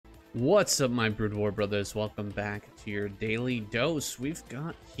What's up, my Broodwar brothers? Welcome back to your daily dose. We've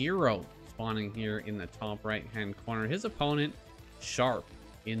got Hero spawning here in the top right hand corner. His opponent, Sharp,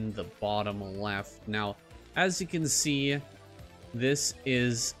 in the bottom left. Now, as you can see, this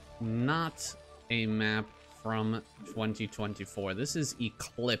is not a map from 2024. This is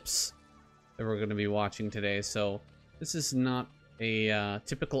Eclipse that we're going to be watching today. So this is not a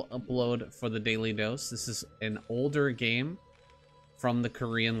typical upload for the daily dose. This is an older game from the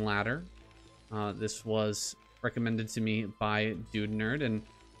Korean ladder. This was recommended to me by Dude Nerd, and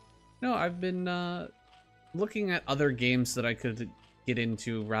I've been looking at other games that I could get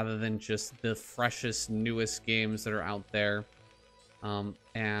into rather than just the freshest, newest games that are out there. I'm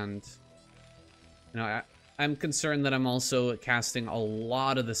concerned that I'm also casting a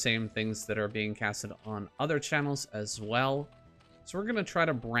lot of the same things that are being casted on other channels as well. So we're gonna try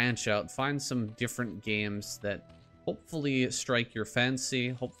to branch out, find some different games that hopefully strike your fancy,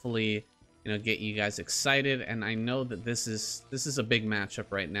 hopefully get you guys excited. And I know that this is a big matchup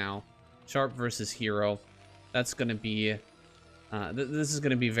right now. Sharp versus Hero. That's going to be this is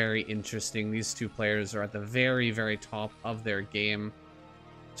going to be very interesting. These two players are at the very, very top of their game,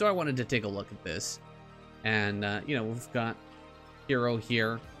 so I wanted to take a look at this. And we've got Hero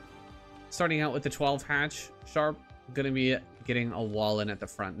here starting out with the 12 hatch. Sharp going to be getting a wall in at the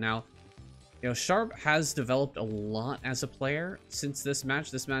front. Now, Sharp has developed a lot as a player since this match.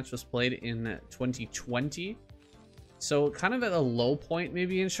 This match was played in 2020. So kind of at a low point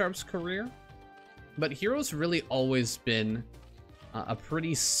maybe in Sharp's career. But Hero's really always been a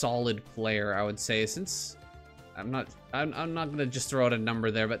pretty solid player, I would say, since I'm not gonna just throw out a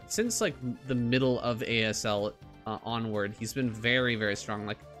number there, but since like the middle of ASL onward, he's been very, very strong.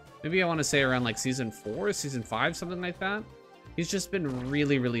 Like maybe I want to say around like season 4, season 5, something like that. He's just been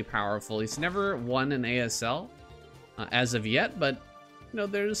really, really powerful. He's never won an ASL as of yet, but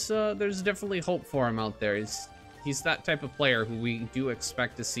there's definitely hope for him out there. He's that type of player who we do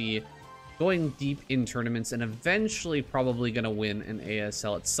expect to see going deep in tournaments and eventually probably going to win an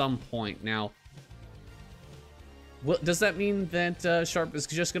ASL at some point. Now, does that mean that Sharp is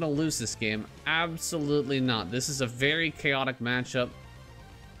just going to lose this game? Absolutely not. This is a very chaotic matchup.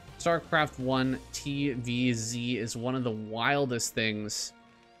 Starcraft 1 TVZ is one of the wildest things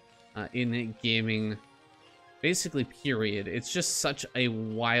in gaming, basically, period. It's just such a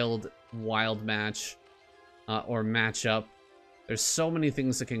wild match or matchup. There's so many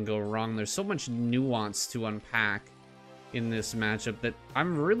things that can go wrong. There's so much nuance to unpack in this matchup that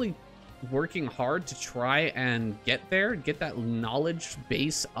I'm really working hard to try and get there, get that knowledge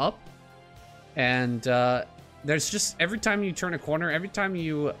base up. And there's just, every time you turn a corner, every time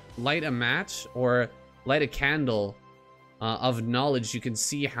you light a match or light a candle of knowledge, you can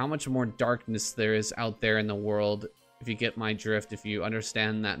see how much more darkness there is out there in the world. If you get my drift, if you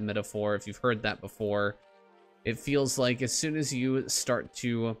understand that metaphor, if you've heard that before, it feels like as soon as you start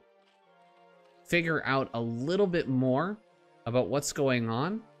to figure out a little bit more about what's going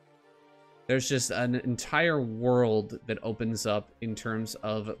on, there's just an entire world that opens up in terms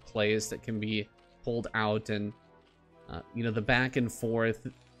of plays that can be pulled out. And the back and forth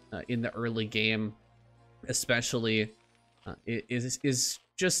in the early game especially is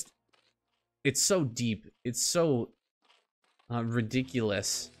just, it's so deep, it's so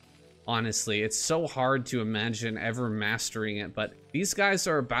ridiculous. Honestly, it's so hard to imagine ever mastering it, but these guys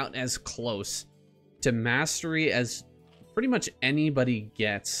are about as close to mastery as pretty much anybody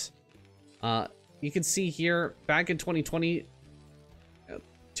gets. You can see here back in 2020,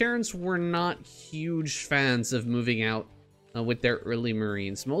 Terrans were not huge fans of moving out with their early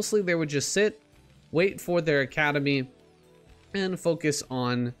Marines. Mostly they would just sit, wait for their academy, and focus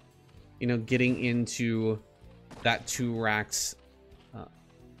on, getting into that 2 racks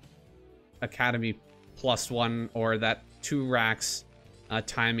academy +1 or that 2 racks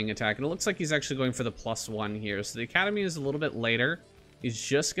timing attack. And it looks like he's actually going for the +1 here. So the academy is a little bit later. He's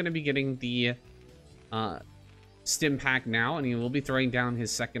just going to be getting the stim pack now, and he will be throwing down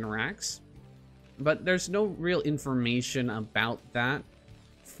his 2nd racks. But there's no real information about that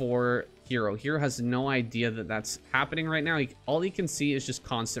for Hero. Hero has no idea that that's happening right now. All he can see is just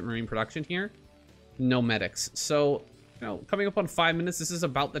constant Marine production here. No medics. So, coming up on 5 minutes, this is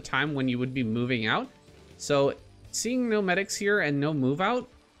about the time when you would be moving out. So, seeing no medics here and no move out,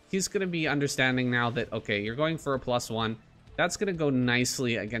 he's going to be understanding now that, okay, you're going for a +1. That's going to go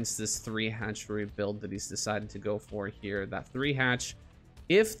nicely against this 3 hatchery build that he's decided to go for here. That 3 hatch,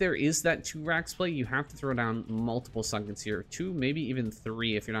 if there is that 2 racks play, you have to throw down multiple sunkets here. 2, maybe even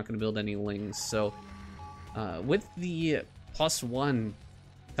 3 if you're not going to build any lings. So with the +1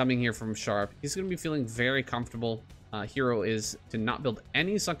 coming here from Sharp, he's going to be feeling very comfortable Hero is to not build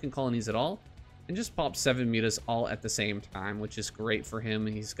any sunken colonies at all and just pop 7 mutas all at the same time, which is great for him.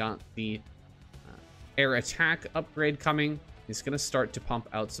 He's got the air attack upgrade coming. He's going to start to pump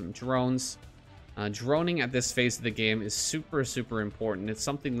out some drones. Droning at this phase of the game is super, super important. It's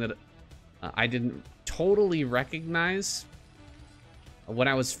something that I didn't totally recognize when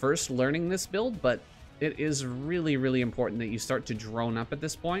I was first learning this build, but it is really, really important that you start to drone up at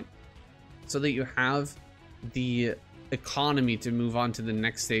this point so that you have the economy to move on to the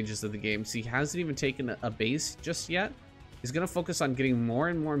next stages of the game. So he hasn't even taken a base just yet. He's going to focus on getting more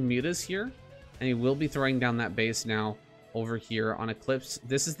and more mutas here, and he will be throwing down that base now over here on Eclipse.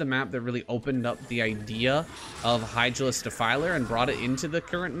 This is the map that really opened up the idea of Hydralis Defiler and brought it into the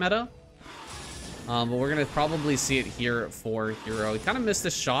current meta. But we're going to probably see it here for Hero. He kind of missed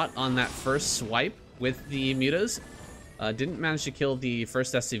a shot on that first swipe with the mutas. Didn't manage to kill the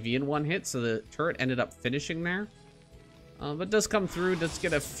first SCV in one hit, so the turret ended up finishing there. But does come through, does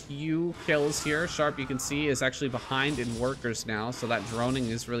get a few kills here. Sharp, you can see, is actually behind in workers now, so that droning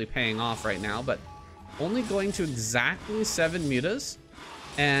is really paying off right now. But only going to exactly 7 mutas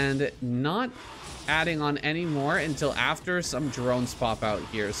and not adding on any more until after some drones pop out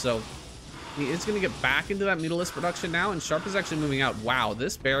here. So he is going to get back into that mutalist production now, and Sharp is actually moving out. Wow,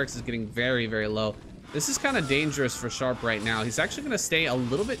 this barracks is getting very, very low. This is kind of dangerous for Sharp right now. He's actually going to stay a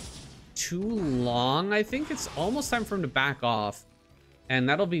little bit too long. I think it's almost time for him to back off, and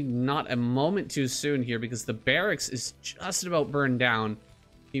that'll be not a moment too soon here because the barracks is just about burned down.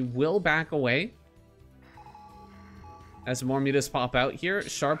 He will back away. As more mutas pop out here,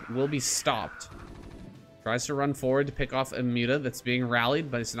 Sharp will be stopped. Tries to run forward to pick off a muta that's being rallied,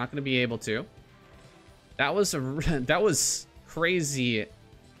 but he's not going to be able to. That was crazy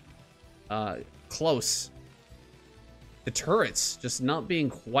close. The turrets just not being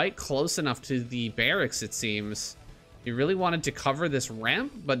quite close enough to the barracks, it seems. He really wanted to cover this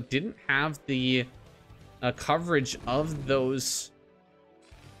ramp, but didn't have the coverage of those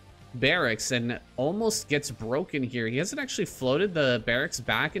barracks and almost gets broken here. He hasn't actually floated the barracks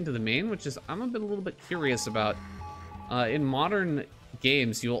back into the main, which is I'm a little bit curious about. In modern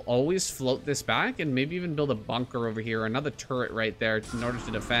games, you'll always float this back and maybe even build a bunker over here, another turret right there in order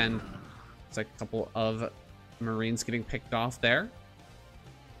to defend. It's like a couple of Marines getting picked off there.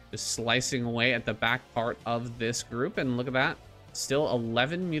 Just slicing away at the back part of this group, and look at that. Still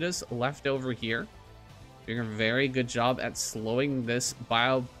 11 mutas left over here. Doing a very good job at slowing this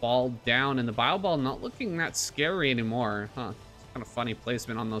bio ball down, and the bio ball not looking that scary anymore. Huh, kind of funny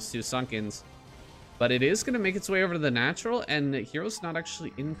placement on those two sunkens. But it is going to make its way over to the natural, and Hero's not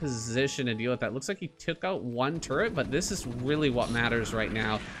actually in position to deal with that. Looks like he took out one turret, but this is really what matters right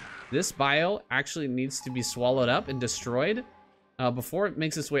now. This bio actually needs to be swallowed up and destroyed before it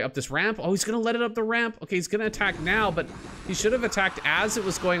makes its way up this ramp. Oh, he's going to let it up the ramp. Okay, he's going to attack now, but he should have attacked as it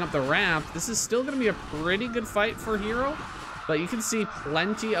was going up the ramp. This is still going to be a pretty good fight for Hero, but you can see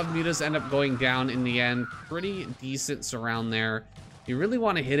plenty of mutas end up going down in the end. Pretty decent surround there. You really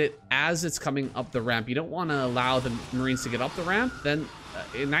want to hit it as it's coming up the ramp. You don't want to allow the Marines to get up the ramp. Then,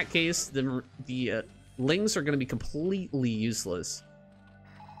 in that case, the Lings are going to be completely useless.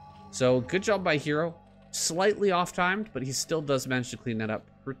 So, good job by Hero. Slightly off-timed, but he still does manage to clean that up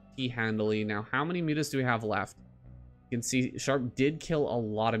pretty handily. Now, how many mutas do we have left? You can see Sharp did kill a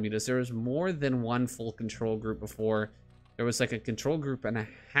lot of mutas. There was more than one full control group before. There was like a control group and a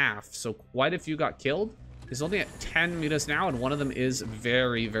half, so quite a few got killed. He's only at 10 mutas now, and one of them is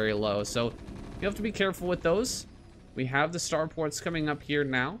very, very low. So, you have to be careful with those. We have the starports coming up here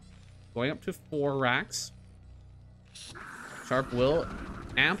now, going up to 4 racks. Sharp will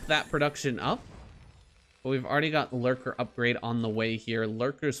amp that production up. But we've already got Lurker upgrade on the way here.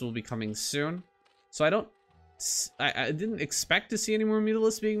 Lurkers will be coming soon. So I didn't expect to see any more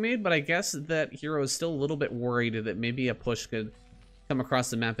mutalisks being made, but I guess that Hero is still a little bit worried that maybe a push could come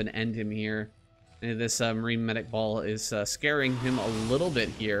across the map and end him here. And this Marine Medic Ball is scaring him a little bit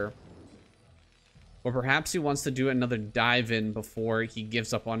here. Or perhaps he wants to do another dive in before he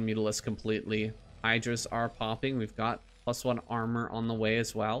gives up on mutalisks completely. Hydras are popping. We've got +1 armor on the way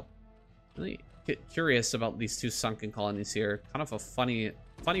as well. Really get curious about these two sunken colonies here. Kind of a funny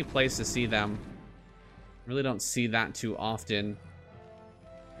place to see them. Really don't see that too often.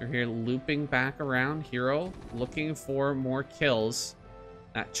 You're here looping back around. Hero looking for more kills.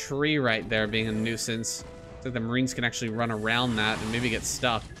 That tree right there being a nuisance. So the Marines can actually run around that and maybe get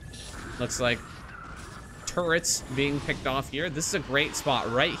stuck. Looks like turrets being picked off here. This is a great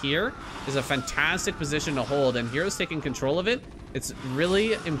spot. Right here is a fantastic position to hold, and Hero's taking control of it. It's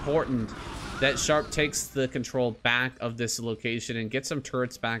really important that Sharp takes the control back of this location and get some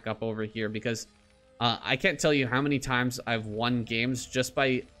turrets back up over here, because I can't tell you how many times I've won games just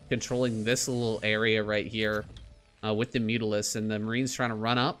by controlling this little area right here with the Mutalisks and the Marines trying to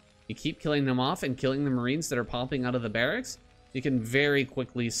run up. You keep killing them off and killing the Marines that are popping out of the barracks. You can very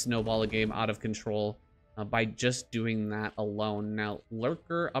quickly snowball a game out of control by just doing that alone. Now,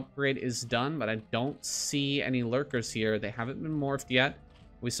 Lurker upgrade is done, but I don't see any Lurkers here. They haven't been morphed yet.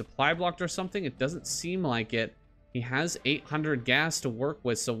 We supply blocked or something? It doesn't seem like it. He has 800 gas to work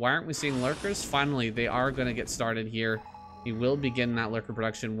with, so why aren't we seeing Lurkers? Finally, they are going to get started here. He will begin that Lurker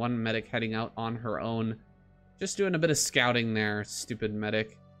production. One medic heading out on her own. Just doing a bit of scouting there, stupid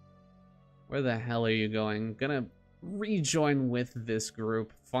medic. Where the hell are you going? Gonna rejoin with this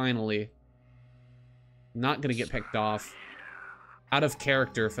group, finally. Not gonna get picked off. Out of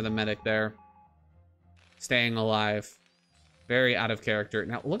character for the medic there. Staying alive. Very out of character.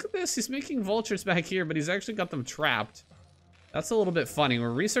 Now, look at this. He's making vultures back here, but he's actually got them trapped. That's a little bit funny. We're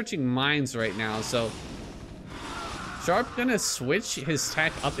researching mines right now, so... Sharp gonna switch his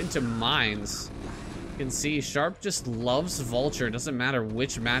tech up into mines. You can see Sharp just loves vulture. Doesn't matter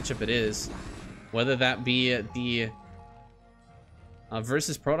which matchup it is. Whether that be the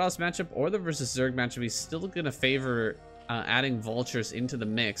versus Protoss matchup or the versus Zerg matchup, he's still gonna favor adding vultures into the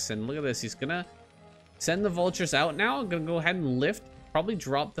mix. And look at this. He's gonna... send the vultures out now. I'm gonna go ahead and lift, probably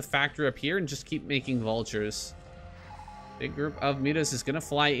drop the factory up here and just keep making vultures. Big group of mutas is gonna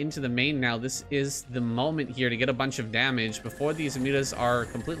fly into the main now. This is the moment here to get a bunch of damage before these mutas are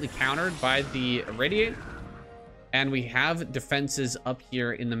completely countered by the radiate. And we have defenses up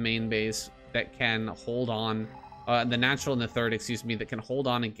here in the main base that can hold on, the natural and the third, excuse me, that can hold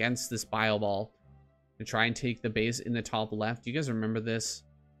on against this bio ball to try and take the base in the top left. You guys remember this?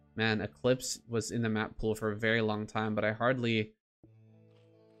 Man, Eclipse was in the map pool for a very long time, but I hardly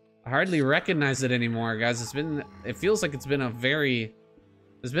recognize it anymore, guys. It feels like it's been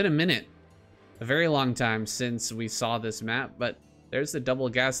a minute, a very long time since we saw this map, but there's the double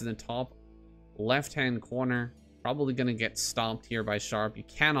gas in the top left-hand corner. Probably gonna get stomped here by Sharp. You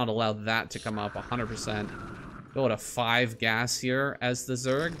cannot allow that to come up 100%. Go to 5 gas here as the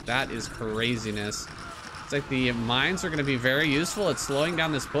Zerg. That is craziness. It's like the mines are going to be very useful at slowing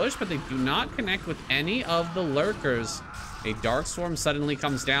down this push, but they do not connect with any of the Lurkers. A Dark Swarm suddenly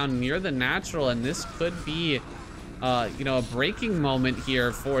comes down near the natural, and this could be, you know, a breaking moment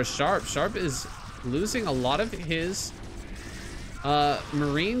here for Sharp. Sharp is losing a lot of his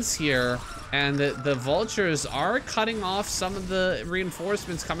Marines here, and the Vultures are cutting off some of the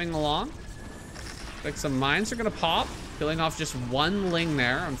reinforcements coming along. Like some mines are going to pop, killing off just one Ling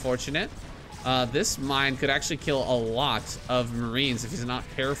there, unfortunate. This mine could actually kill a lot of Marines if he's not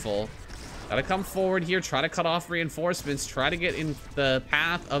careful. Gotta come forward here, try to cut off reinforcements, try to get in the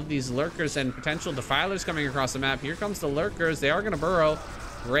path of these Lurkers and potential defilers coming across the map. Here comes the Lurkers. They are gonna burrow.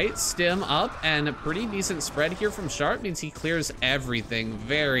 Great stim up and a pretty decent spread here from Sharp means he clears everything.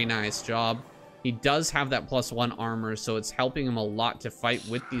 Very nice job. He does have that +1 armor, so it's helping him a lot to fight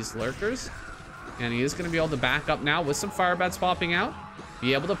with these Lurkers. And he is gonna be able to back up now with some fire bats popping out.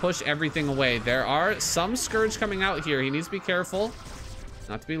 Be able to push everything away. There are some Scourge coming out here. He needs to be careful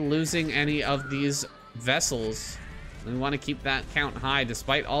not to be losing any of these vessels. We want to keep that count high.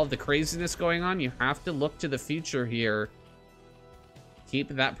 Despite all of the craziness going on, you have to look to the future here. Keep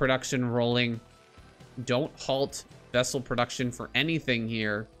that production rolling. Don't halt vessel production for anything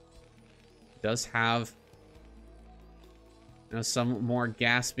here. It does have, you know, some more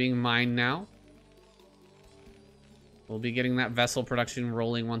gas being mined now. We'll be getting that vessel production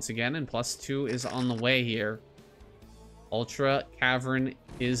rolling once again, and +2 is on the way here. Ultra Cavern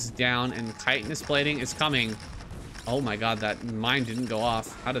is down, and Chitinous Plating is coming. Oh my god, that mine didn't go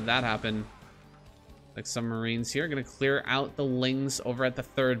off. How did that happen? Like some Marines here. Gonna clear out the Lings over at the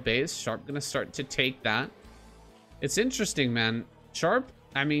third base. Sharp gonna start to take that. It's interesting, man. Sharp,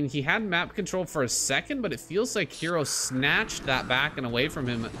 I mean, he had map control for a second, but it feels like Hero snatched that back and away from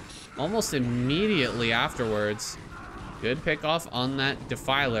him almost immediately afterwards. Good pick off on that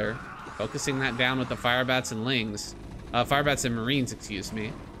Defiler. Focusing that down with the Firebats and Lings. Firebats and Marines, excuse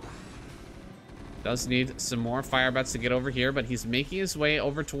me. Does need some more Firebats to get over here, but he's making his way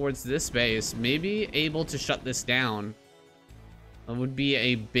over towards this base. Maybe able to shut this down. That would be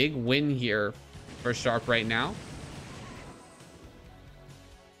a big win here for Sharp right now.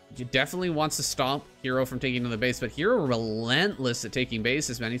 He definitely wants to stop Hero from taking another base, but Hero relentless at taking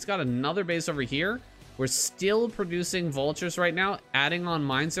bases, man. He's got another base over here. We're still producing Vultures right now, adding on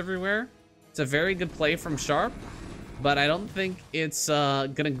mines everywhere. It's a very good play from Sharp, but I don't think it's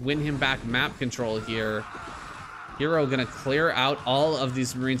gonna win him back map control here. Hero gonna clear out all of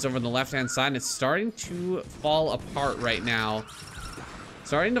these Marines over on the left-hand side, and it's starting to fall apart right now.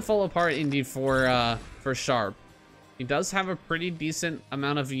 Starting to fall apart indeed for Sharp. He does have a pretty decent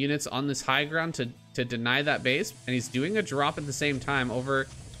amount of units on this high ground to deny that base, and he's doing a drop at the same time over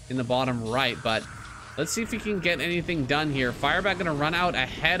in the bottom right, but let's see if he can get anything done here. Firebat gonna run out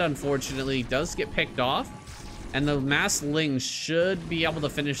ahead, unfortunately. He does get picked off, and the mass Ling should be able to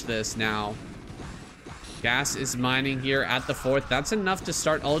finish this now. Gas is mining here at the 4th. That's enough to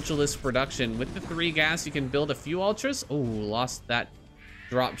start Ultralisk production. With the 3 gas, you can build a few Ultras. Oh, lost that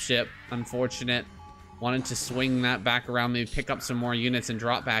drop ship. Unfortunate. Wanted to swing that back around, maybe pick up some more units and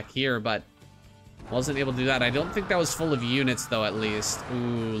drop back here, but wasn't able to do that. I don't think that was full of units, though, at least. Ooh,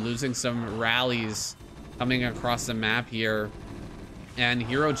 losing some rallies coming across the map here. And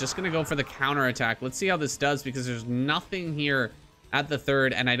Hero just going to go for the counterattack. Let's see how this does, because there's nothing here at the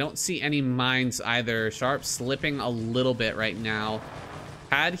 3rd, and I don't see any mines either. Sharp slipping a little bit right now.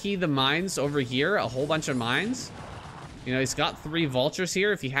 Had he the mines over here, a whole bunch of mines, you know, he's got 3 vultures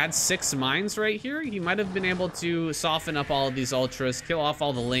here. If he had 6 mines right here, he might have been able to soften up all of these ultras, kill off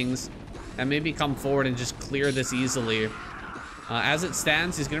all the lings, and maybe come forward and just clear this easily. As it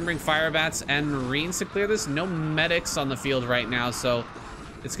stands, he's gonna bring Firebats and Marines to clear this. No medics on the field right now, so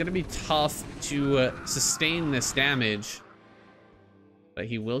it's gonna be tough to sustain this damage. But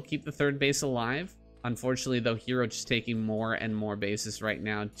he will keep the 3rd base alive. Unfortunately, though, Hero just taking more and more bases right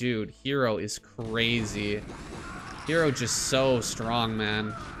now. Dude, Hero is crazy. Hero just so strong,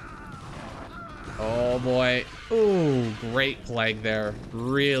 man. Oh, boy. Ooh, great plague there.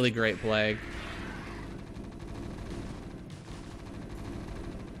 Really great plague.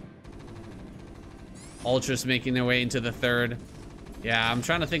 Ultras making their way into the 3rd. Yeah, I'm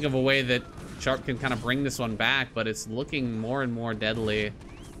trying to think of a way that Sharp can kind of bring this one back, but it's looking more and more deadly.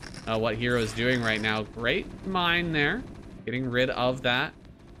 What Hero is doing right now. Great mine there. Getting rid of that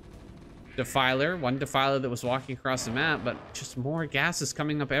Defiler. One Defiler that was walking across the map, but just more gas is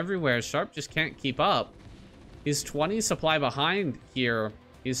coming up everywhere. Sharp just can't keep up. He's 20 supply behind here.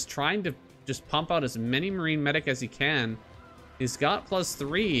 He's trying to just pump out as many Marine Medic as he can. He's got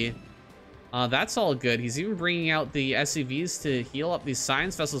 +3. That's all good. He's even bringing out the SCVs to heal up these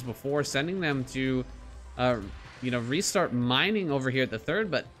science vessels before sending them to, you know, restart mining over here at the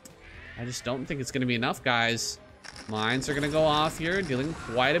 3rd, but I just don't think it's going to be enough, guys. Mines are going to go off here, dealing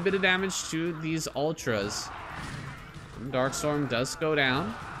quite a bit of damage to these Ultras. And Darkstorm does go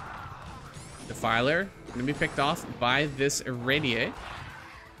down. Defiler going to be picked off by this Irradiate.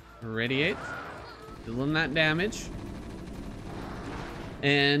 Irradiate, dealing that damage.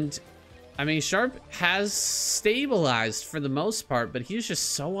 And I mean, Sharp has stabilized for the most part, but he's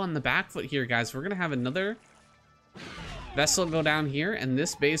just so on the back foot here, guys. We're going to have another vessel go down here, and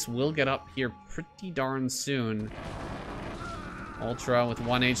this base will get up here pretty darn soon. Ultra with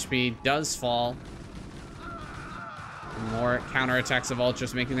 1 HP does fall. More counterattacks of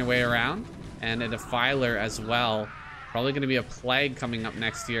Ultras making their way around, and a Defiler as well. Probably going to be a Plague coming up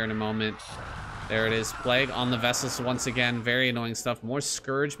next here in a moment. There it is, Plague on the vessels once again. Very annoying stuff. More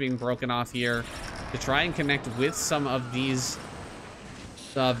Scourge being broken off here to try and connect with some of these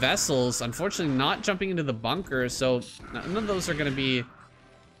vessels. Unfortunately, not jumping into the bunker, so none of those are going to be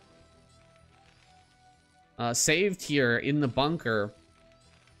saved here in the bunker.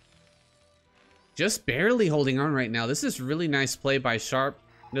 Just barely holding on right now. This is really nice play by Sharp.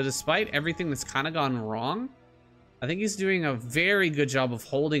 You know, despite everything that's kind of gone wrong, I think he's doing a very good job of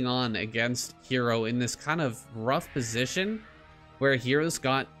holding on against Hero in this kind of rough position where Hero's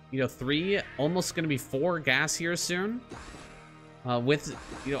got, you know, 3, almost going to be 4 gas here soon. With,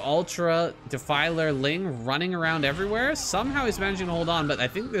 you know, Ultra, Defiler, Ling running around everywhere. Somehow he's managing to hold on, but I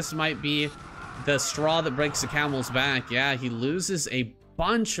think this might be the straw that breaks the camel's back. Yeah, he loses a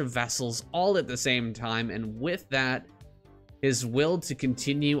bunch of vessels all at the same time, and with that, his will to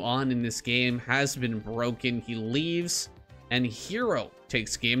continue on in this game has been broken. He leaves, and Hero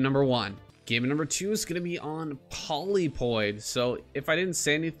takes game number 1. Game number 2 is going to be on Polypoid. So if I didn't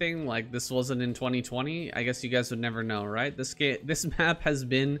say anything like this wasn't in 2020, I guess you guys would never know, right? This map has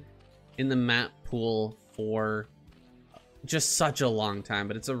been in the map pool for just such a long time,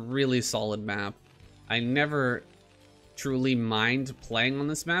 but it's a really solid map. I never truly mind playing on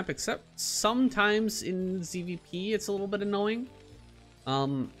this map, except sometimes in ZVP it's a little bit annoying.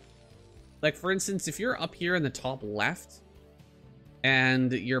 Like for instance, if you're up here in the top left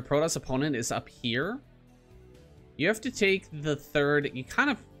and your Protoss opponent is up here, you have to take the 3rd.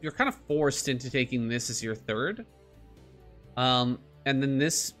 You're kind of forced into taking this as your 3rd, and then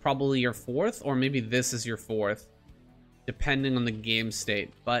this probably your 4th, or maybe this is your 4th, depending on the game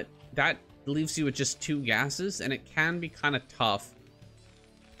state. But that leaves you with just 2 gases, and it can be kind of tough.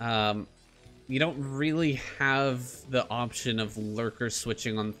 You you don't really have the option of lurker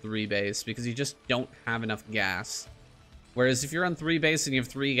switching on 3 base because you just don't have enough gas. Whereas if you're on 3 base and you have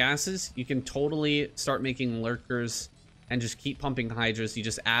 3 gases, you can totally start making lurkers and just keep pumping hydras. You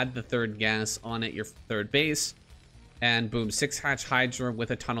just add the 3rd gas on at your 3rd base, and boom, 6 hatch hydra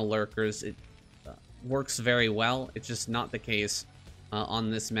with a ton of lurkers. It works very well. It's just not the case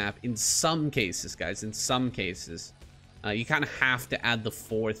on this map. In some cases, guys, in some cases, you kind of have to add the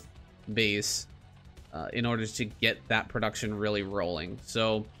 4th base in order to get that production really rolling.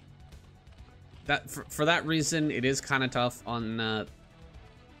 So that for that reason, it is kind of tough on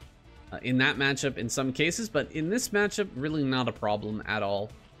in that matchup in some cases, but in this matchup, really not a problem at all.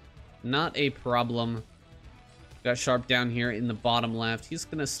 Not a problem. Got Sharp down here in the bottom left. He's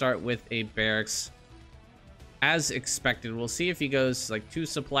gonna start with a barracks as expected. We'll see if he goes like 2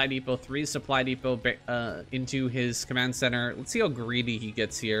 supply depot, 3 supply depot into his command center. Let's see how greedy he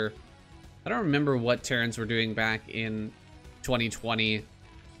gets here. I don't remember what Terrans were doing back in 2020.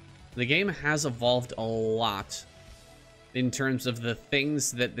 The game has evolved a lot in terms of the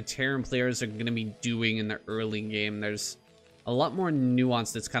things that the Terran players are going to be doing in the early game. There's a lot more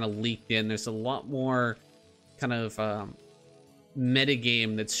nuance that's kind of leaked in. There's a lot more kind of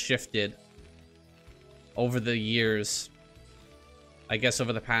metagame that's shifted over the years. I guess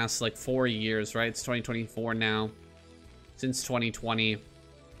over the past like 4 years, right? It's 2024 now. Since 2020.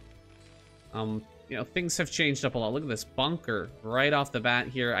 You know, things have changed up a lot. Look at this bunker right off the bat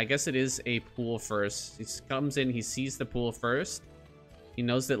here. I guess it is a pool first. He comes in, he sees the pool first. He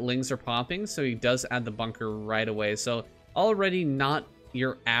knows that lings are popping, so he does add the bunker right away. So already not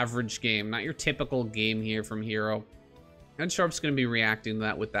your average game, not your typical game here from Hero. And Sharp's going to be reacting to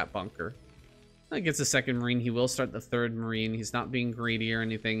that with that bunker. That gets a 2nd Marine. He will start the 3rd Marine. He's not being greedy or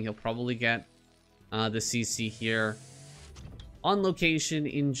anything. He'll probably get the CC here on location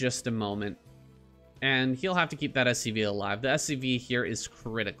in just a moment. And he'll have to keep that SCV alive. The SCV here is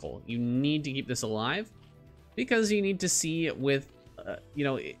critical. You need to keep this alive because you need to see with, you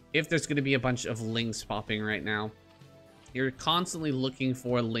know, if there's going to be a bunch of lings popping right now. You're constantly looking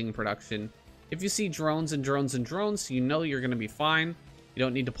for ling production. If you see drones and drones and drones, you know you're going to be fine. You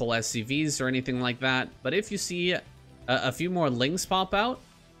don't need to pull SCVs or anything like that. But if you see a few more lings pop out,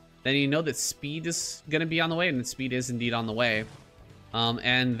 then you know that speed is going to be on the way, and speed is indeed on the way.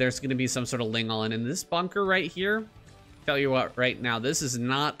 And there's going to be some sort of ling all in this bunker right here. Tell you what, right now, this is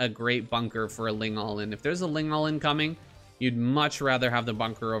not a great bunker for a ling all in. If there's a ling all in coming, you'd much rather have the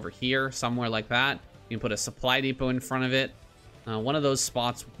bunker over here, somewhere like that. You can put a supply depot in front of it. One of those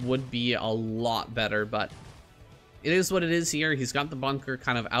spots would be a lot better, but it is what it is here. He's got the bunker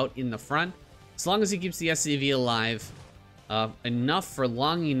kind of out in the front. As long as he keeps the SCV alive enough for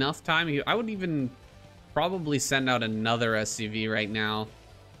long enough time, I would even probably send out another SCV right now.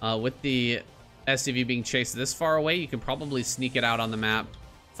 With the SCV being chased this far away, you can probably sneak it out on the map,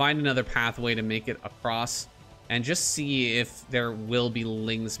 find another pathway to make it across, and just see if there will be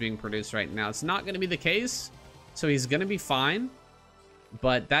lings being produced right now. It's not going to be the case, so he's going to be fine.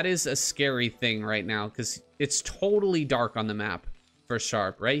 But that is a scary thing right now because it's totally dark on the map for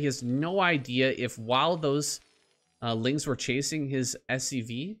Sharp, right? He has no idea if while those lings were chasing his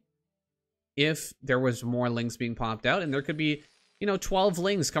SCV, if there was more lings being popped out, and there could be, you know, 12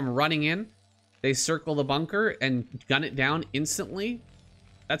 lings come running in. They circle the bunker and gun it down instantly.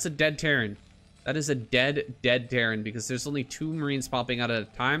 That's a dead Terran. That is a dead Terran because there's only 2 Marines popping out at a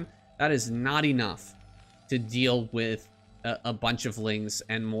time. That is not enough to deal with a bunch of lings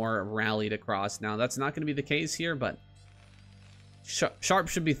and more rallied across. Now, that's not going to be the case here, but Sharp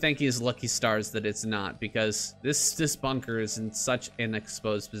should be thanking his lucky stars that it's not, because this bunker is in such an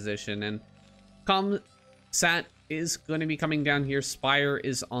exposed position. And Sat is going to be coming down here. Spire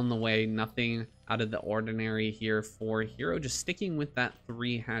is on the way. Nothing out of the ordinary here for Hero. Just sticking with that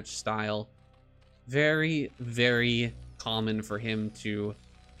 3 hatch style. Very, very common for him to,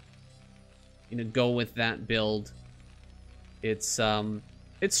 you know, go with that build. It's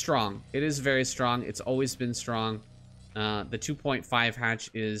strong. It is very strong. It's always been strong. The 2.5 hatch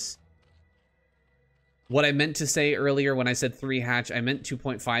is what I meant to say earlier when I said 3 hatch. I meant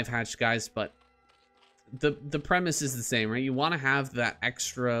 2.5 hatch, guys, but the premise is the same, right? You want to have that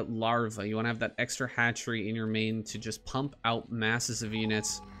extra larva. You want to have that extra hatchery in your main to just pump out masses of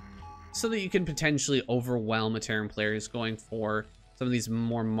units so that you can potentially overwhelm a Terran player who's going for some of these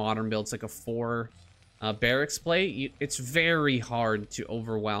more modern builds, like a 4 barracks play. It's very hard to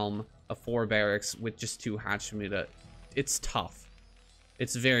overwhelm a 4 barracks with just 2 hatch muta. It's tough.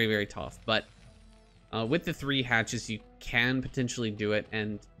 It's very, very tough. But with the 3 hatches, you can potentially do it.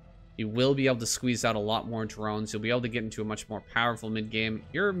 And You will be able to squeeze out a lot more drones. You'll be able to get into a much more powerful mid-game.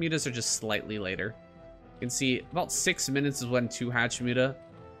 Your mutas are just slightly later. You can see about 6 minutes is when 2 hatch muta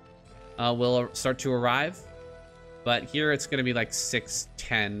will start to arrive. But here it's going to be like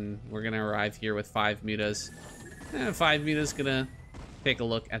 6:10. We're going to arrive here with 5 mutas. 5 mutas going to take a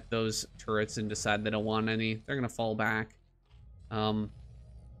look at those turrets and decide they don't want any. They're going to fall back. How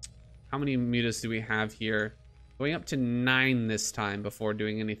many mutas do we have here? Going up to 9 this time before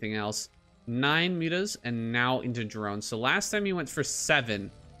doing anything else. 9 mutas and now into drones. So last time he went for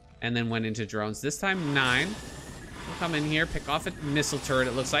 7 and then went into drones. This time 9. We'll come in here, pick off a missile turret,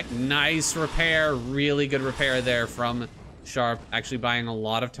 it looks like. Nice repair. Really good repair there from Sharp. Actually buying a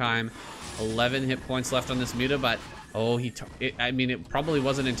lot of time. 11 hit points left on this muta, but oh, I mean, it probably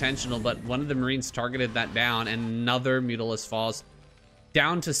wasn't intentional, but one of the Marines targeted that down, and another Mutalist falls.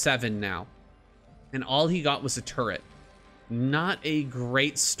 Down to 7 now. And all he got was a turret. Not a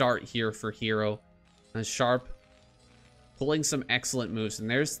great start here for Hero. Sharp pulling some excellent moves. And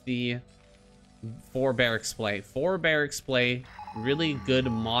there's the 4 barracks play. 4 barracks play. Really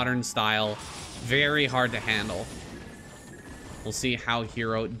good modern style. Very hard to handle. We'll see how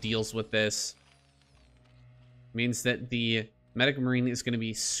Hero deals with this. Means that the Medic Marine is going to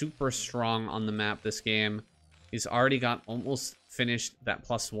be super strong on the map this game. He's already got almost finished that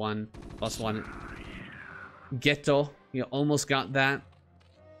 +1 Ghetto. You almost got that.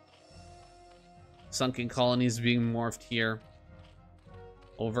 Sunken colonies being morphed here.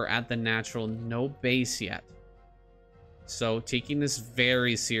 Over at the natural, no base yet. So taking this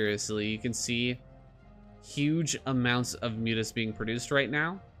very seriously. You can see huge amounts of mutas being produced right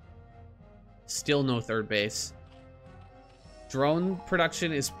now. Still no 3rd base. Drone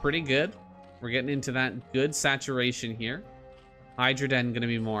production is pretty good. We're getting into that good saturation here. Hydra Den gonna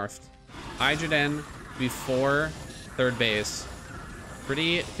be morphed. Hydra Den before 3rd base.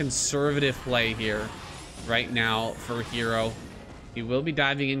 Pretty conservative play here right now for Hero. He will be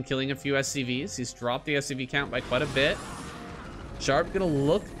diving in, killing a few SCVs. He's dropped the SCV count by quite a bit. Sharp gonna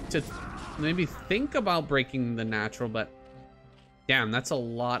look to maybe think about breaking the natural, but damn, that's a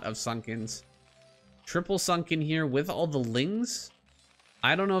lot of sunkens. Triple sunken here with all the lings.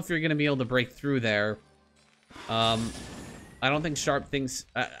 I don't know if you're gonna be able to break through there. I don't think Sharp thinks...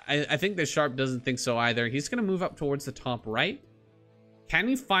 I think that Sharp doesn't think so either. He's gonna move up towards the top right. Can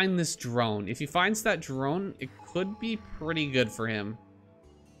he find this drone? If he finds that drone, it could be pretty good for him.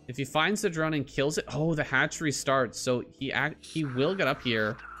 If he finds the drone and kills it... Oh, the hatchery starts. So he will get up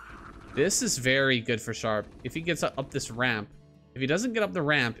here. This is very good for Sharp. If he gets up this ramp. If he doesn't get up the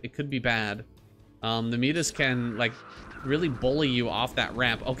ramp, it could be bad. The mutas can, like, really bully you off that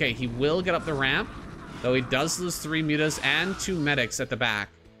ramp. Okay, he will get up the ramp. Though he does lose 3 mutas and 2 medics at the back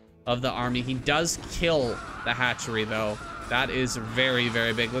of the army. He does kill the hatchery, though. That is very,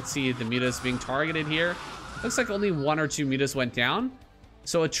 very big. Let's see the mutas being targeted here. Looks like only 1 or 2 mutas went down.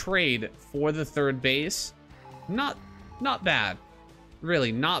 So a trade for the 3rd base. Not bad.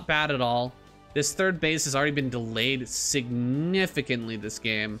 Really, not bad at all. This 3rd base has already been delayed significantly this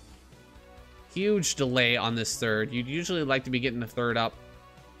game. Huge delay on this 3rd. You'd usually like to be getting the 3rd up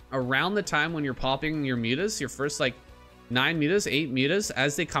around the time when you're popping your mutas, your first like 9 mutas, 8 mutas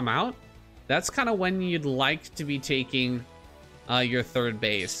as they come out. That's kind of when you'd like to be taking your 3rd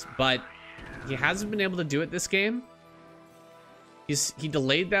base, but he hasn't been able to do it this game. He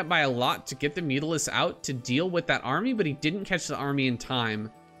delayed that by a lot to get the Mutalists out to deal with that army, but he didn't catch the army in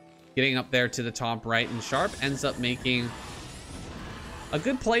time, getting up there to the top right, and Sharp ends up making a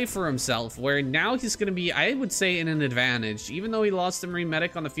good play for himself, where now he's going to be, I would say, in an advantage. Even though he lost the Marine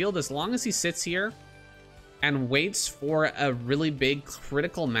Medic on the field, as long as he sits here and waits for a really big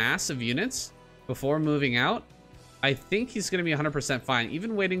critical mass of units before moving out, I think he's going to be 100% fine.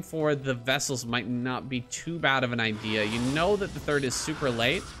 Even waiting for the vessels might not be too bad of an idea. You know that the 3rd is super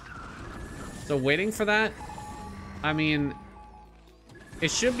late. So waiting for that, I mean,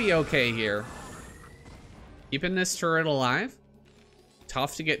 it should be okay here. Keeping this turret alive.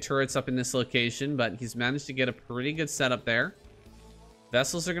 Tough to get turrets up in this location, but he's managed to get a pretty good setup there.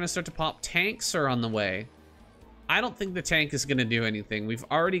 Vessels are going to start to pop. Tanks are on the way. I don't think the tank is going to do anything. We've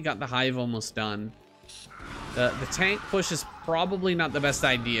already got the hive almost done. The tank push is probably not the best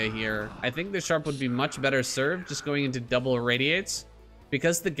idea here. I think the Sharp would be much better served just going into double irradiates.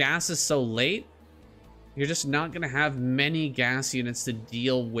 Because the gas is so late, you're just not going to have many gas units to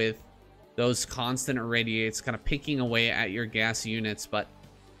deal with those constant irradiates kind of picking away at your gas units. But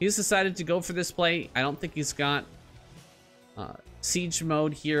he's decided to go for this play. I don't think he's got siege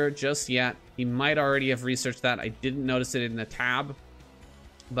mode here just yet. He might already have researched that. I didn't notice it in the tab.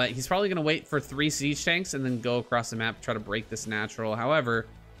 But he's probably going to wait for 3 siege tanks and then go across the map to try to break this natural. However,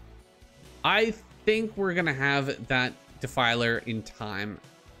 I think we're gonna have that Defiler in time.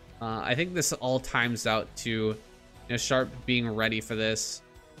 I think this all times out to, you know, Sharp being ready for this.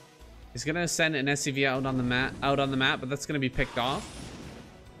 He's gonna send an SCV out on the map, but that's gonna be picked off.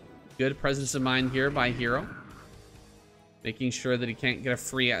 Good presence of mind here by Hero, making sure that he can't get a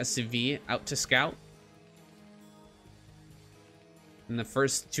free SCV out to scout. And the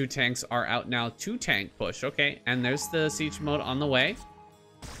first 2 tanks are out now. 2 tank push. Okay, and there's the siege mode on the way.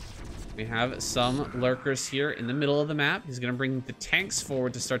 We have some lurkers here in the middle of the map. He's gonna bring the tanks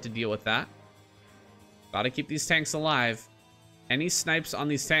forward to start to deal with that. Gotta keep these tanks alive. Any snipes on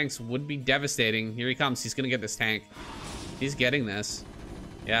these tanks would be devastating. Here he comes. He's gonna get this tank. He's getting this.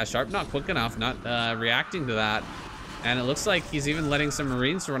 Yeah, Sharp not quick enough, not reacting to that. And it looks like he's even letting some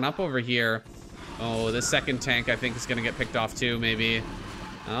Marines run up over here. Oh, this second tank I think is gonna get picked off too, maybe.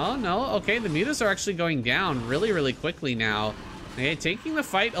 Oh no, okay, the mutas are actually going down really, really quickly now. Okay, taking the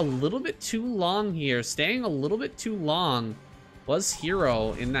fight a little bit too long here, staying a little bit too long. Was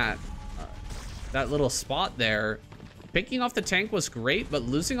Hero in that little spot there. Picking off the tank was great, but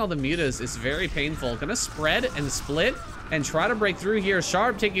losing all the mutas is very painful. Gonna spread and split and try to break through here.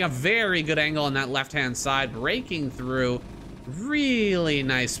 Sharp taking a very good angle on that left-hand side, breaking through. Really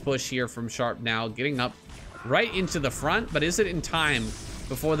nice push here from Sharp now, getting up right into the front, but is it in time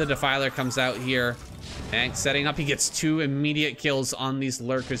before the Defiler comes out here? Tank setting up, he gets 2 immediate kills on these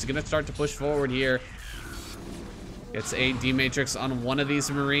lurkers. He's gonna start to push forward here. Gets a D-Matrix on one of these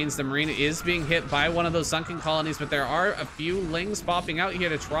Marines. The Marine is being hit by one of those sunken colonies, but there are a few Lings popping out here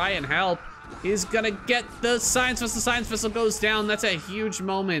to try and help. He's gonna get the Science Vessel. The Science Vessel goes down. That's a huge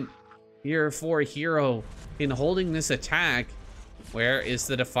moment here for Hero in holding this attack. Where is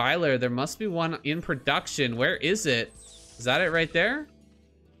the Defiler? There must be one in production. Where is it? Is that it right there?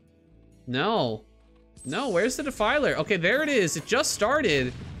 No. No, where's the Defiler? Okay, there it is. It just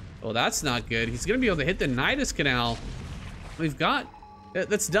started. Oh, that's not good. He's gonna be able to hit the Nidus Canal. We've got...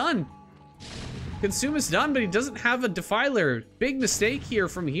 That's done. Consume is done, but he doesn't have a Defiler. Big mistake here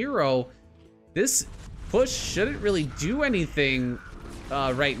from Hero. This push shouldn't really do anything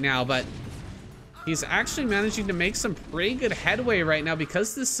right now, but he's actually managing to make some pretty good headway right now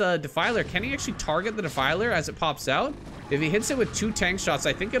because this Defiler, can he actually target the Defiler as it pops out? If he hits it with 2 tank shots,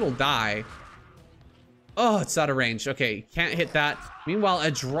 I think it'll die. Oh, it's out of range. Okay, can't hit that. Meanwhile,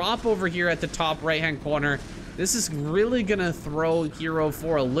 a drop over here at the top right-hand corner. This is really gonna throw Hero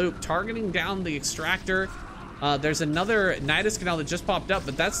for a loop, targeting down the extractor. There's another Nidus Canal that just popped up,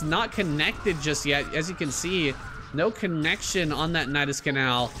 but that's not connected just yet. As you can see, no connection on that Nidus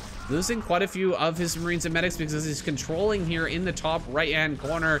Canal. Losing quite a few of his Marines and medics because he's controlling here in the top right-hand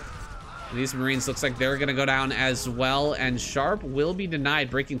corner. These Marines looks like they're gonna go down as well, and Sharp will be denied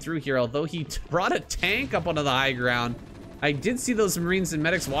breaking through here, although he brought a tank up onto the high ground. I did see those Marines and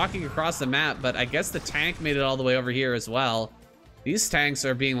medics walking across the map, but I guess the tank made it all the way over here as well. These tanks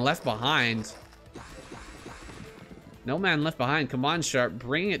are being left behind. No man left behind. Come on, Sharp,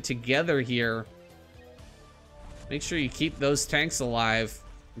 bring it together here. Make sure you keep those tanks alive.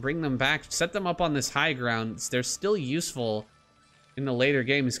 Bring them back, set them up on this high ground. They're still useful in the later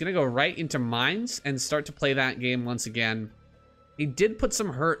game. He's gonna go right into mines and start to play that game once again. He did put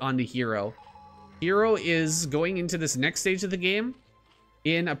some hurt onto Hero. Hero is going into this next stage of the game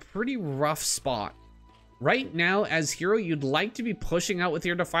in a pretty rough spot. Right now, as Hero, you'd like to be pushing out with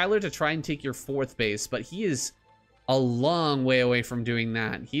your Defiler to try and take your 4th base, but he is a long way away from doing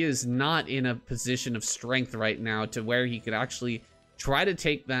that. He is not in a position of strength right now to where he could actually try to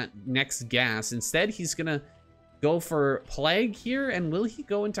take that next gas. Instead, he's gonna go for Plague here, and will he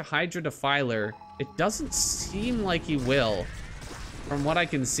go into Hydra Defiler? It doesn't seem like he will. From what I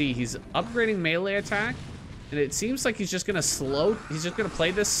can see, he's upgrading melee attack, and it seems like he's just gonna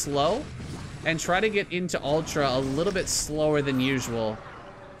play this slow and try to get into Ultra a little bit slower than usual.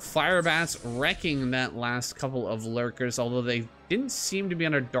 Firebats wrecking that last couple of lurkers, although they didn't seem to be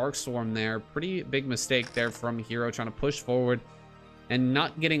under Dark Swarm there. Pretty big mistake there from Hero, trying to push forward and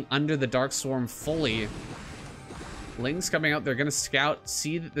not getting under the Dark Swarm fully. Lings coming out, they're gonna scout,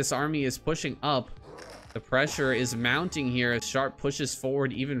 see that this army is pushing up. The pressure is mounting here as Sharp pushes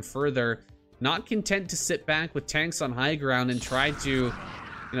forward even further. Not content to sit back with tanks on high ground and try to, you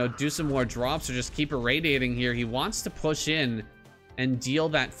know, do some more drops or just keep irradiating here. He wants to push in and deal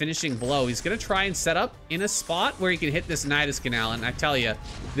that finishing blow. He's gonna try and set up in a spot where he can hit this Nidus Canal, and I tell you,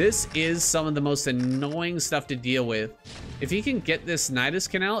 this is some of the most annoying stuff to deal with. If he can get this Nidus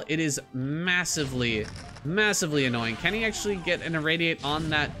Canal, it is massively annoying. Can he actually get an irradiate on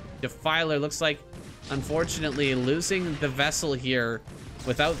that Defiler? Looks like, unfortunately, losing the vessel here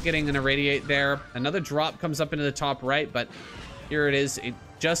without getting an irradiate there. Another drop comes up into the top right, but here it is.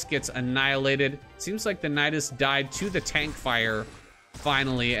 just gets annihilated. Seems like the Nidus died to the tank fire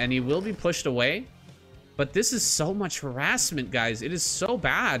finally, and he will be pushed away. But this is so much harassment, guys. It is so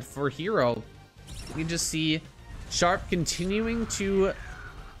bad for Hero. You can just see Sharp continuing to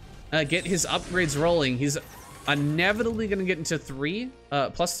get his upgrades rolling. He's inevitably going to get into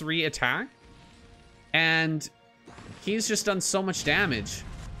 +3 attack. And he's just done so much damage.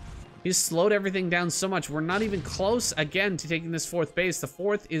 He's slowed everything down so much. We're not even close again to taking this 4th base. The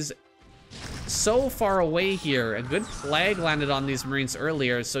 4th is so far away here. A good plague landed on these Marines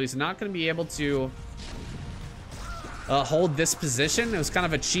earlier, so he's not going to be able to hold this position. It was kind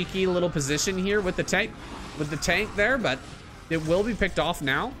of a cheeky little position here with the tank there, but it will be picked off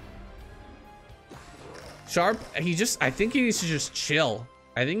now. Sharp, I think he needs to just chill.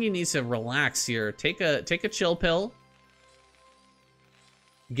 I think he needs to relax here. Take a chill pill.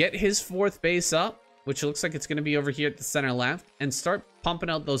 Get his 4th base up, which looks like it's going to be over here at the center left, and start pumping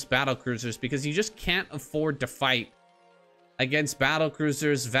out those battle cruisers, because you just can't afford to fight against battle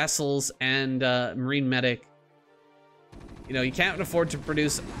cruisers, vessels, and Marine Medic. You know, you can't afford to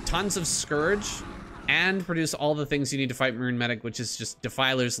produce tons of Scourge and produce all the things you need to fight Marine Medic, which is just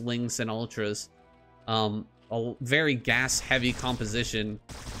Defilers, Links, and Ultras. A very gas-heavy composition.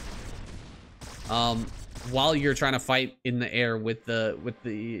 While you're trying to fight in the air with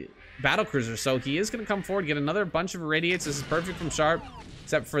the battle cruiser. So he is going to come forward, get another bunch of irradiates. This is perfect from Sharp,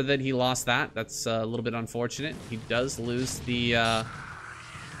 except for that he lost that. That's a little bit unfortunate. He does lose the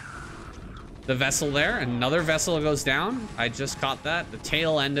vessel there. Another vessel goes down. I just caught that, the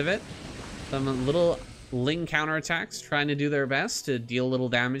tail end of it. Some little Ling counterattacks trying to do their best to deal a little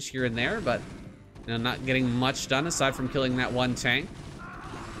damage here and there, but you know, not getting much done aside from killing that one tank.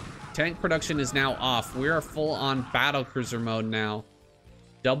 Tank production is now off. We are full on battlecruiser mode now.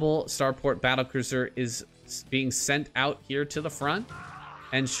 Double starport battlecruiser is being sent out here to the front.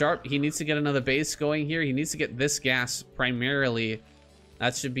 And Sharp, he needs to get another base going here. He needs to get this gas primarily.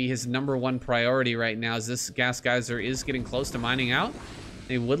 That should be his #1 priority right now, as this gas geyser is getting close to mining out.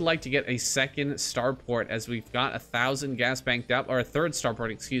 They would like to get a 2nd starport, as we've got 1,000 gas banked up, or a 3rd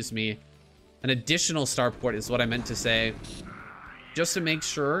starport, excuse me. An additional starport is what I meant to say. Just to make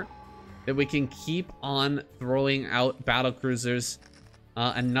sure that we can keep on throwing out battle cruisers.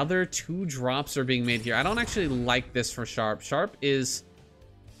 Another 2 drops are being made here. I don't actually like this for Sharp. Sharp is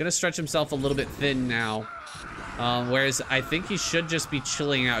gonna stretch himself a little bit thin now. Whereas I think he should just be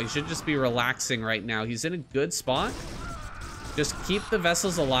chilling out. He should just be relaxing right now. He's in a good spot. Just keep the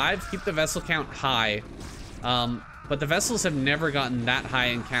vessels alive. Keep the vessel count high. But the vessels have never gotten that high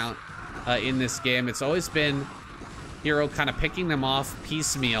in count in this game. It's always been Hero kind of picking them off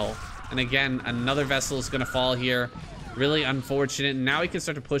piecemeal. And again, another vessel is going to fall here. Really unfortunate. And now he can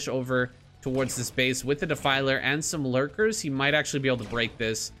start to push over towards this base with the Defiler and some Lurkers. He might actually be able to break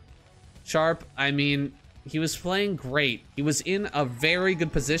this. Sharp, I mean, he was playing great. He was in a very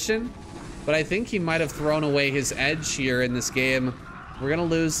good position, but I think he might have thrown away his edge here in this game. We're going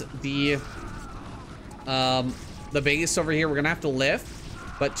to lose the base over here. We're going to have to lift,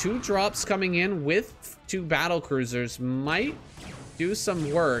 but 2 drops coming in with 2 battle cruisers might do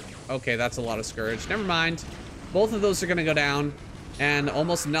some work. Okay, that's a lot of Scourge. Never mind. Both of those are going to go down, and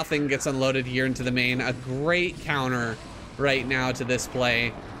almost nothing gets unloaded here into the main. A great counter right now to this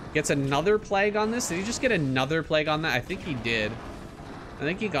play. Gets another plague on this. Did he just get another plague on that? I think he did. I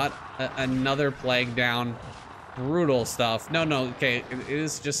think he got another plague down. Brutal stuff. No, okay. It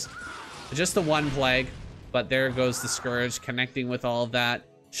is just the 1 plague, but there goes the Scourge connecting with all of that.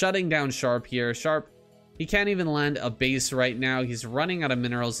 Shutting down Sharp here. Sharp, he can't even land a base right now. He's running out of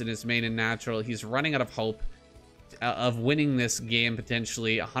minerals in his main and natural. He's running out of hope of winning this game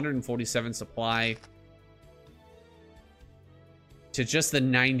potentially. 147 supply to just the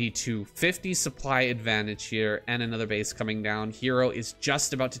 92. 50 supply advantage here, and another base coming down. Hero is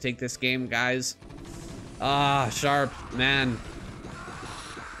just about to take this game, guys. Sharp, man.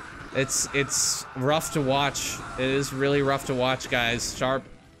 It's rough to watch. It is really rough to watch, guys. Sharp,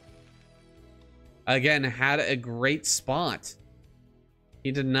 again, had a great spot.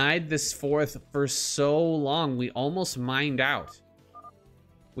 He denied this 4th for so long. We almost mined out.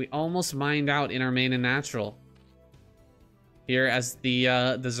 We almost mined out in our main and natural. Here as the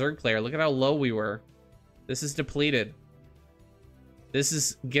Zerg player. Look at how low we were. This is depleted. This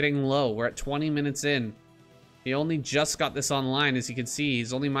is getting low. We're at 20 minutes in. He only just got this online. As you can see,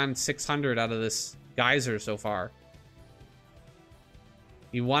 he's only mined 600 out of this geyser so far.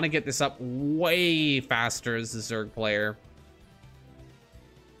 You want to get this up way faster as the Zerg player.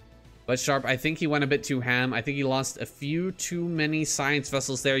 But Sharp, I think he went a bit too ham. I think he lost a few too many science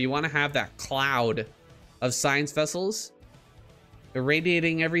vessels there. You want to have that cloud of science vessels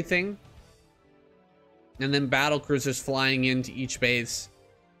irradiating everything. And then battle cruisers flying into each base.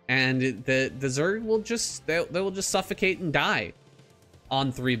 And the Zerg will just, they will just suffocate and die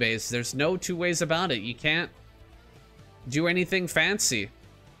on 3 base. There's no two ways about it. You can't do anything fancy.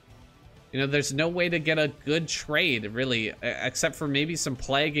 You know, there's no way to get a good trade, really, except for maybe some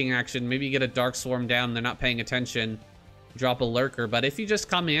plaguing action. Maybe you get a Dark Swarm down, they're not paying attention, drop a Lurker. But if you just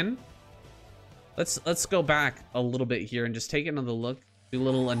come in, let's go back a little bit here and just take another look. Do a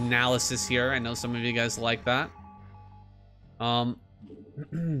little analysis here. I know some of you guys like that.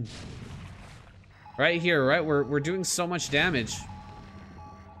 Right here, right? We're doing so much damage.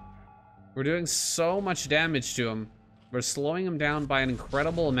 We're doing so much damage to him. We're slowing him down by an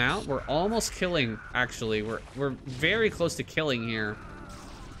incredible amount. We're almost killing, actually. We're very close to killing here.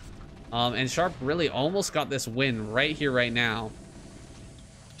 And Sharp really almost got this win right here, right now.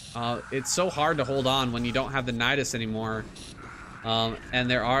 It's so hard to hold on when you don't have the Nidus anymore. And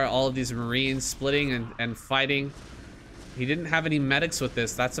there are all of these Marines splitting and fighting. He didn't have any medics with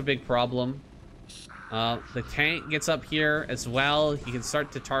this. That's a big problem. The tank gets up here as well. He can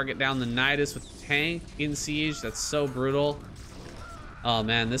start to target down the Nidus with the tank in siege. That's so brutal. Oh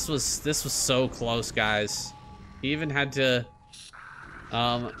man, this was so close, guys. He even had to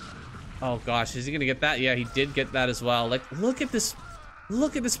oh gosh, is he gonna get that? Yeah, he did get that as well. Like, look at this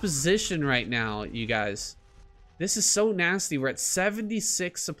position right now, you guys. This is so nasty. We're at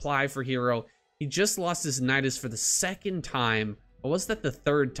 76 supply for Hero. He just lost his Nidus for the 2nd time. Or was that the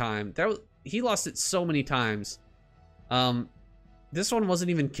 3rd time? He lost it so many times. This one wasn't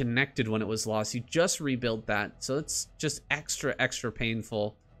even connected when it was lost. He just rebuilt that. So it's just extra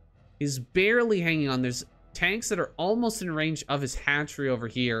painful. He's barely hanging on. There's tanks that are almost in range of his hatchery over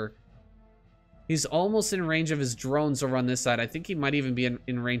here. He's almost in range of his drones over on this side. I think he might even be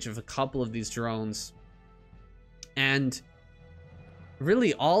in range of a couple of these drones. And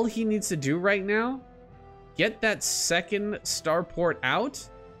really all he needs to do right now, get that 2nd starport out,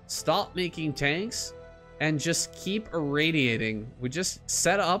 stop making tanks, and just keep irradiating. We just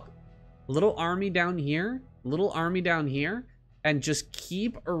set up a little army down here, and just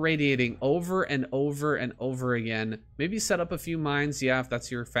keep irradiating over and over and over again. Maybe set up a few mines, yeah, if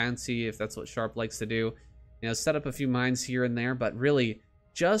that's your fancy, if that's what Sharp likes to do. You know, set up a few mines here and there, but really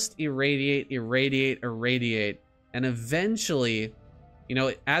just irradiate. And eventually, you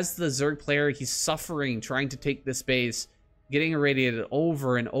know, as the Zerg player, he's suffering, trying to take this base, getting irradiated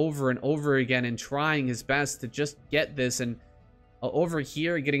over and over again, and trying his best to just get this. And over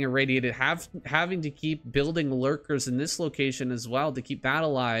here, getting irradiated, having to keep building Lurkers in this location as well to keep that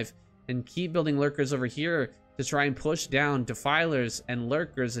alive, and keep building Lurkers over here to try and push down Defilers and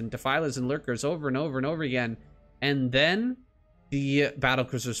Lurkers and Defilers and Lurkers over and over again. And then the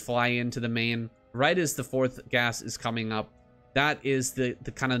battlecruisers fly into the main right as the 4th gas is coming up. That is the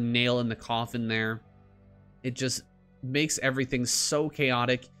kind of nail in the coffin there. It just makes everything so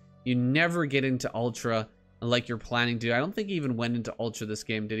chaotic. You never get into Ultra like you're planning to. I don't think he even went into Ultra this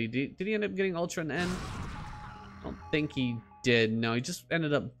game, did he? Did he end up getting Ultra in the end? I don't think he did. No, he just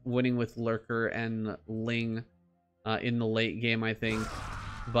ended up winning with Lurker and Ling in the late game, I think.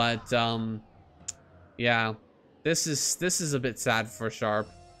 But yeah, this is a bit sad for Sharp.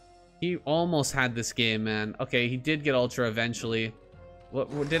 He almost had this game, man. Okay, he did get Ultra eventually.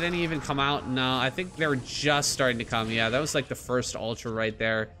 What did any even come out? No, I think they were just starting to come. Yeah, that was like the first Ultra right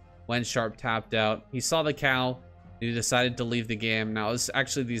there when Sharp tapped out. He saw the cow, and he decided to leave the game. Now, it's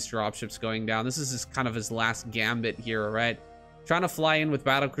actually these dropships going down. This is kind of his last gambit here, right? Trying to fly in with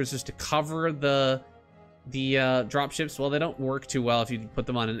battlecruisers to cover the dropships. Well, they don't work too well if you put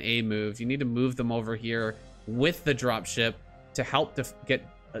them on an A move. You need to move them over here with the dropship to help get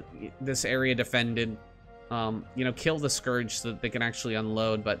this area defended. You know, kill the Scourge so that they can actually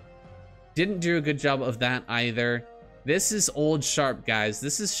unload, but didn't do a good job of that either. This is old Sharp, guys.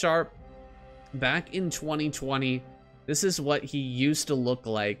 This is Sharp back in 2020. This is what he used to look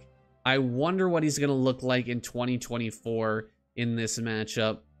like. I wonder what he's going to look like in 2024 in this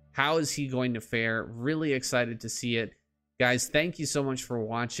matchup. How is he going to fare? Really excited to see it. Guys, thank you so much for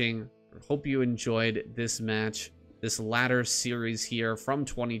watching. Hope you enjoyed this match, this ladder series here from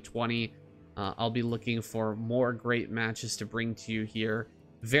 2020. I'll be looking for more great matches to bring to you here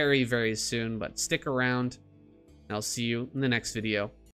very, very soon, but stick around. I'll see you in the next video.